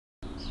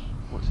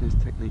watching his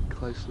technique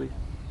closely.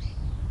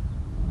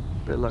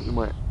 Bit of luck, we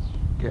might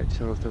get a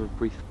chance to have a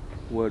brief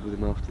word with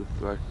him after the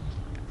throw.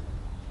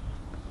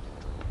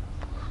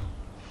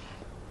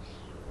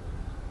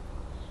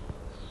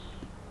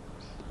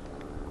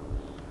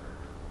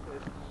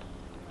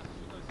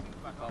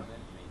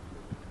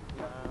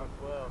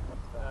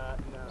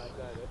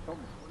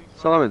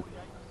 Simon.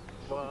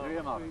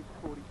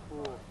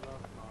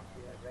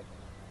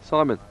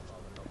 Simon.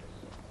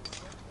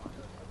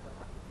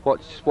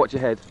 Watch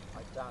your head.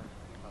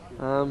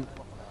 Can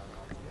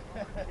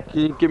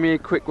you give me a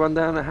quick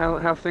rundown of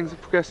how things are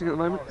progressing at the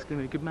moment? It's going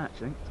to be a good match, I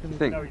think. You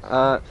think?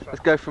 Let's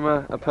go from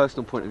a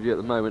personal point of view at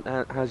the moment.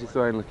 How's your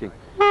throwing looking?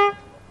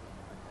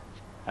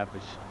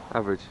 Average.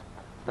 Average.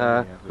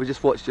 Average. We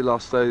just watched your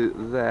last throw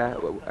there.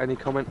 Any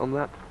comment on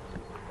that?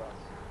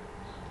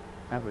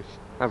 Average.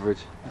 Average.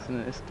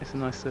 It's a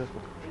nice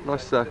circle.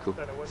 Nice circle.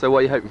 So what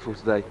are you hoping for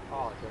today?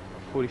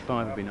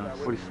 45 would be nice.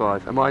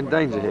 45. Am I in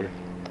danger here?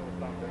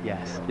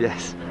 Yes.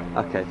 Yes.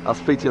 Okay. I'll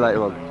speak to you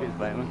later on. Cheers,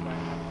 Bateman.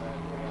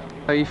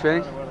 How are you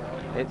feeling?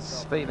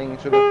 It's feeling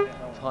sort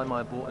of time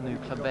I bought a new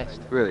club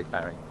vest. Really?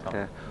 Barry. Tom.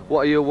 Yeah.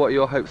 What are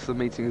your hopes for the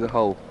meeting as a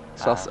whole?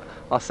 It's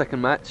our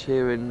second match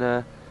here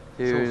in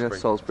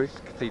Salisbury.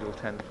 Cathedral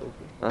 10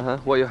 Salisbury.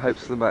 What are your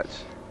hopes for the match?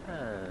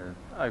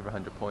 Over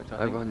 100 points, I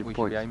Over think 100 we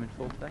points. should be aiming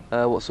for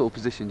today. What sort of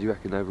position do you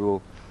reckon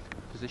overall?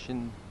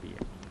 Position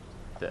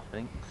third, I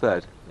think.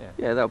 Third? Yeah.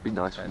 Yeah, that would be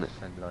nice, wouldn't it?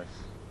 And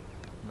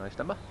nice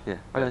number. Yeah.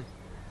 Okay.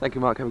 Thank you,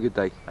 Mark. Have a good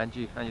day. And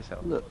you, and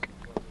yourself. Look,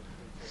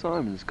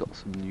 Simon's got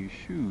some new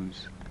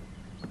shoes.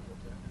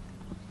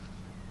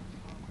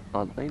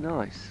 Aren't they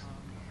nice?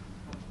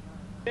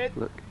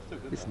 Look,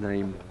 his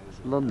name is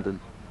London.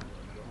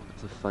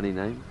 It's a funny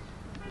name.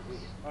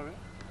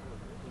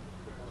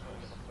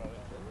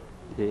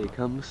 Here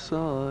comes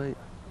Si.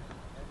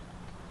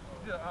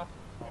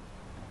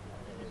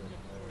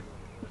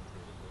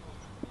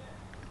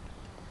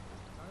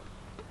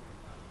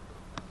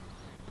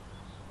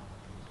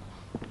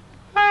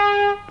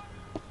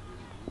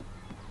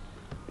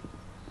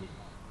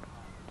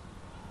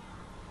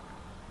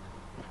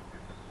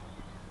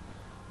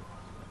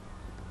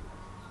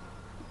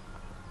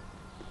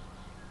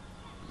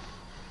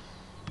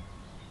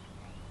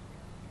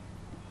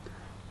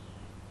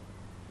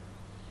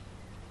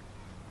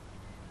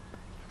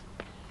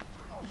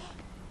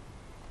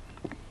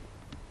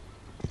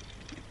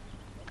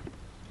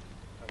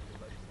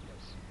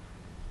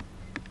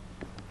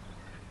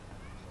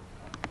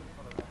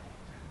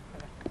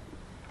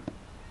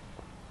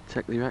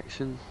 Check the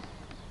reaction.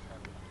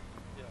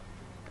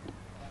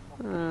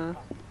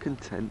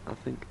 Content, I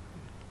think.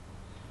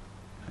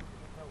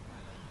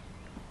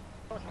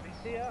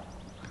 He's here.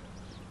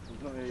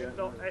 He's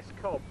not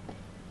S-Cobb.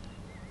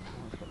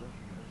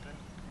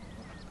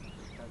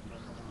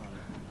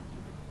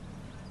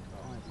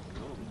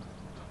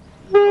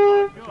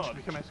 Oh my God!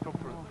 Become S-Cobb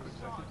for a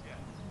second.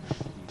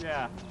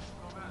 Yeah.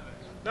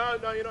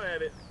 No, you're not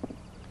having it.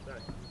 No.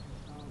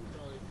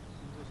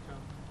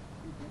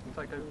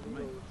 Take over from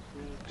me.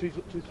 Two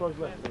throws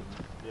left.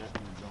 Yeah.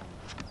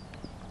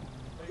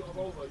 You got a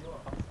Volvo, you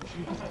are.